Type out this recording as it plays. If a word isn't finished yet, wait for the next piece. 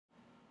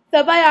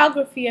The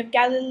biography of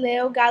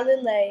Galileo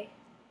Galilei.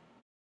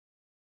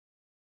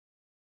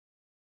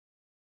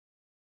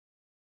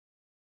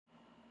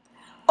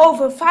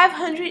 Over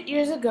 500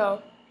 years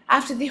ago,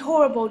 after the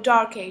horrible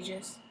Dark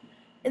Ages,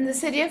 in the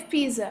city of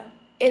Pisa,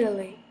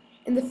 Italy,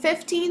 in the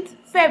 15th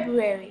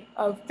February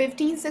of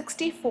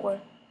 1564,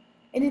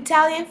 an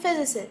Italian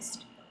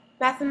physicist,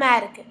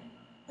 mathematician,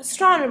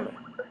 astronomer,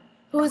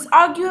 who is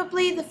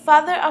arguably the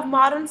father of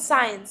modern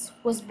science,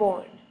 was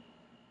born.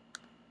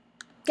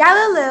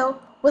 Galileo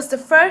was the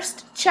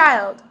first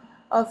child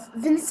of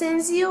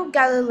Vincenzo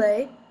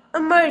Galilei,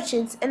 a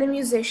merchant and a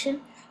musician,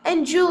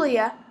 and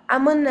Giulia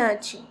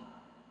Ammannacci.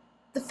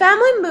 The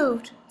family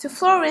moved to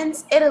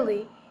Florence,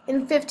 Italy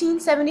in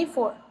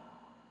 1574.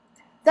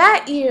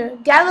 That year,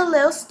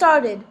 Galileo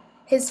started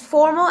his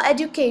formal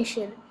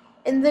education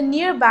in the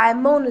nearby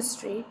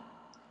monastery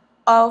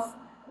of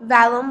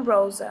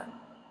Vallombrosa.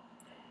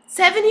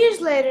 7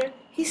 years later,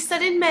 he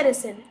studied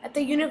medicine at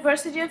the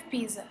University of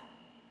Pisa.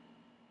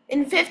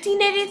 In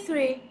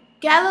 1583,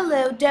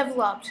 Galileo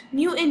developed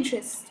new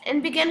interests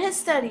and began his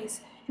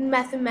studies in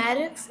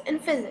mathematics and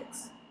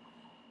physics,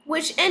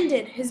 which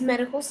ended his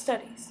medical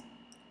studies.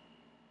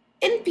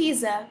 In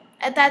Pisa,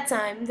 at that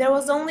time, there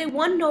was only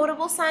one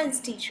notable science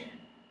teacher,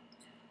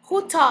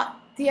 who taught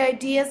the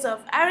ideas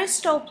of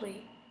Aristotle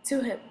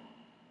to him.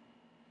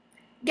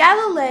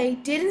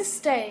 Galilei didn't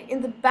stay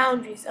in the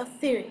boundaries of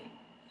theory,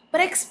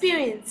 but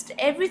experienced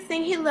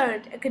everything he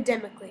learned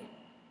academically.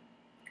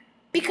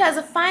 Because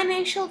of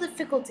financial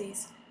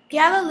difficulties,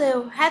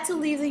 Galileo had to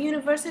leave the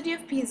University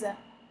of Pisa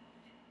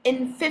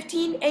in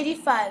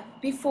 1585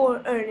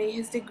 before earning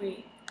his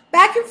degree.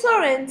 Back in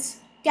Florence,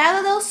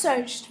 Galileo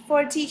searched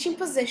for a teaching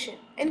position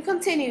and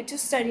continued to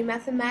study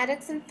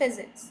mathematics and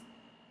physics.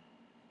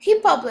 He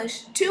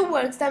published two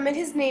works that made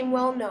his name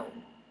well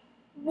known.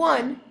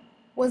 One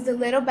was The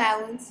Little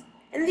Balance,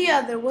 and the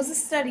other was a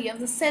study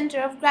of the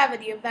center of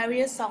gravity of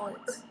various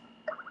solids.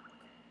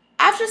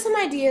 After some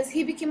ideas,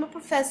 he became a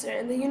professor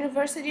in the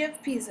University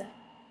of Pisa,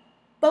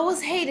 but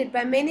was hated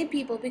by many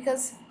people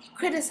because he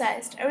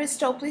criticized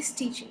Aristotle's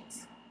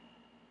teachings.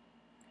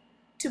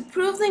 To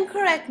prove the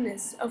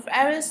incorrectness of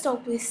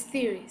Aristotle's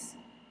theories,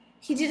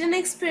 he did an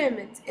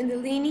experiment in the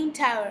Leaning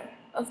Tower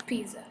of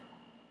Pisa.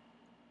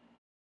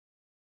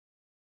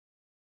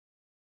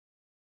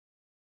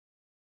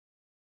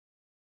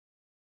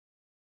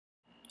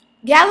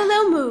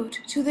 Galileo moved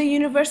to the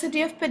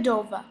University of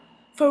Padova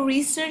for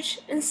research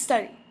and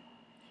study.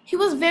 He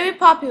was very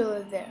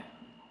popular there.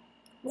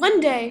 One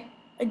day,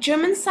 a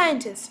German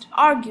scientist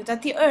argued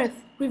that the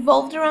Earth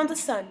revolved around the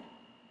sun,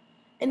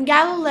 and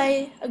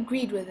Galilei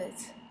agreed with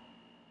it.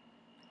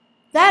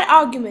 That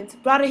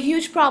argument brought a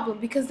huge problem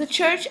because the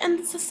Church and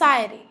the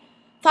society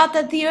thought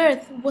that the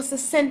Earth was the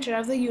center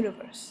of the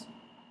universe.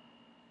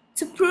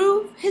 To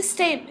prove his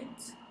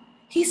statement,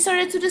 he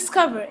started to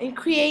discover and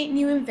create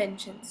new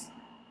inventions.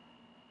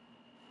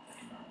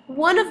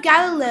 One of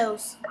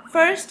Galileo's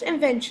first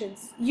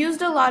inventions,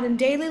 used a lot in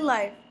daily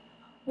life,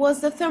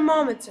 was the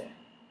thermometer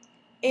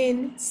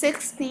in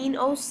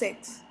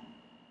 1606.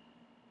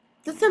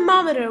 The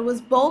thermometer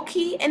was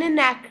bulky and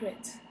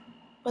inaccurate,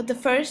 but the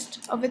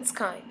first of its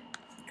kind.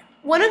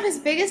 One of his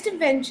biggest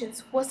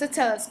inventions was the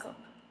telescope.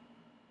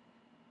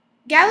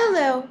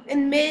 Galileo,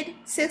 in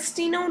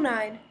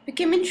mid-1609,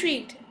 became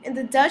intrigued in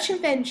the Dutch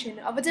invention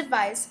of a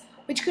device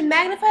which could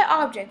magnify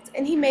objects,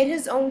 and he made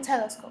his own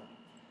telescope.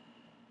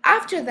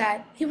 After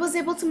that, he was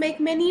able to make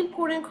many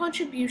important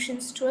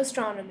contributions to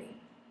astronomy.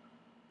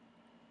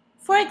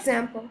 For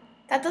example,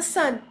 that the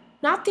sun,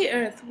 not the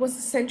Earth, was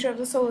the center of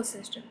the solar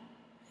system.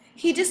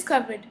 He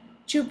discovered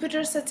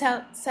Jupiter's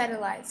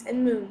satellites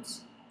and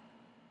moons.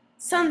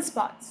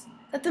 Sunspots,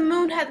 that the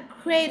moon had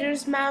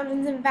craters,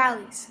 mountains, and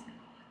valleys.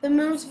 The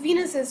moon's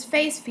Venus's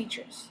face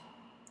features.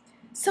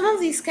 Some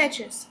of these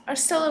sketches are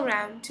still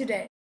around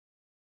today.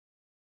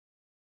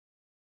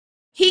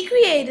 He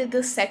created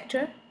the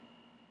sector,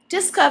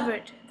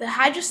 discovered the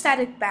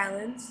hydrostatic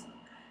balance,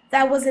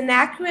 that was an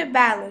accurate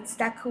balance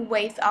that could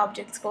weigh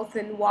objects both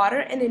in water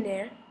and in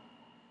air,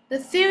 the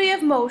theory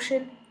of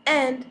motion,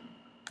 and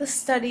the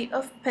study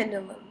of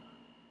pendulum.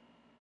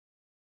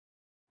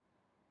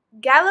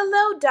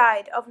 Galileo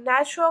died of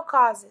natural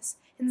causes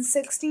in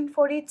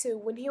 1642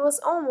 when he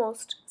was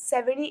almost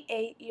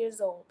 78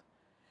 years old.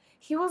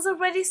 He was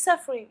already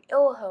suffering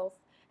ill health,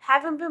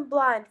 having been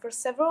blind for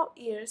several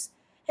years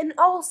and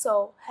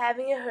also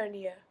having a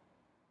hernia.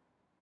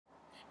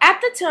 At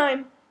the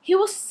time, he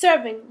was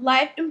serving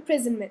life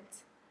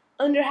imprisonment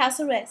under house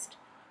arrest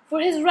for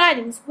his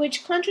writings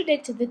which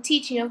contradicted the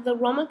teaching of the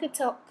Roman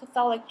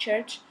Catholic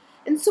Church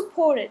and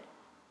supported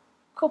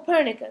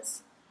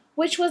Copernicus,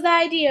 which was the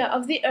idea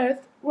of the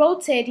Earth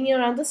rotating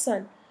around the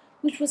sun,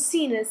 which was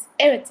seen as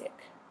heretic.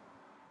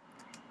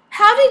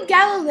 How did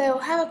Galileo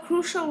have a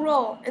crucial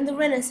role in the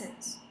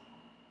Renaissance?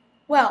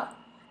 Well,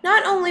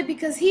 not only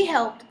because he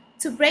helped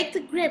to break the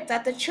grip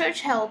that the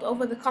Church held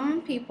over the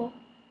common people,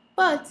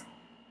 but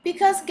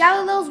because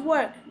Galileo's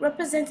work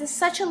represented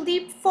such a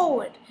leap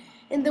forward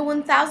in the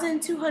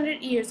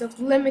 1,200 years of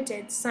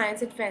limited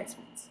science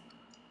advancements.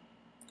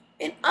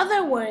 In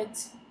other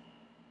words,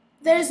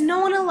 there is no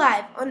one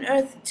alive on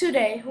earth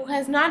today who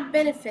has not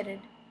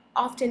benefited,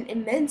 often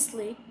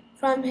immensely,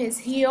 from his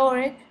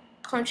heroic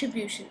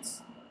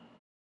contributions.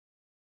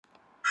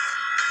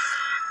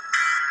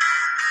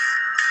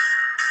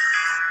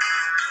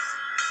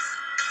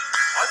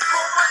 I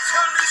throw my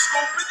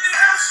telescope in the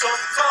air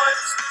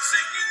sometimes,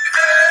 singing,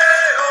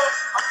 "Hey, oh,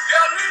 I'm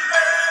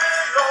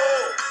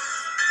Galileo."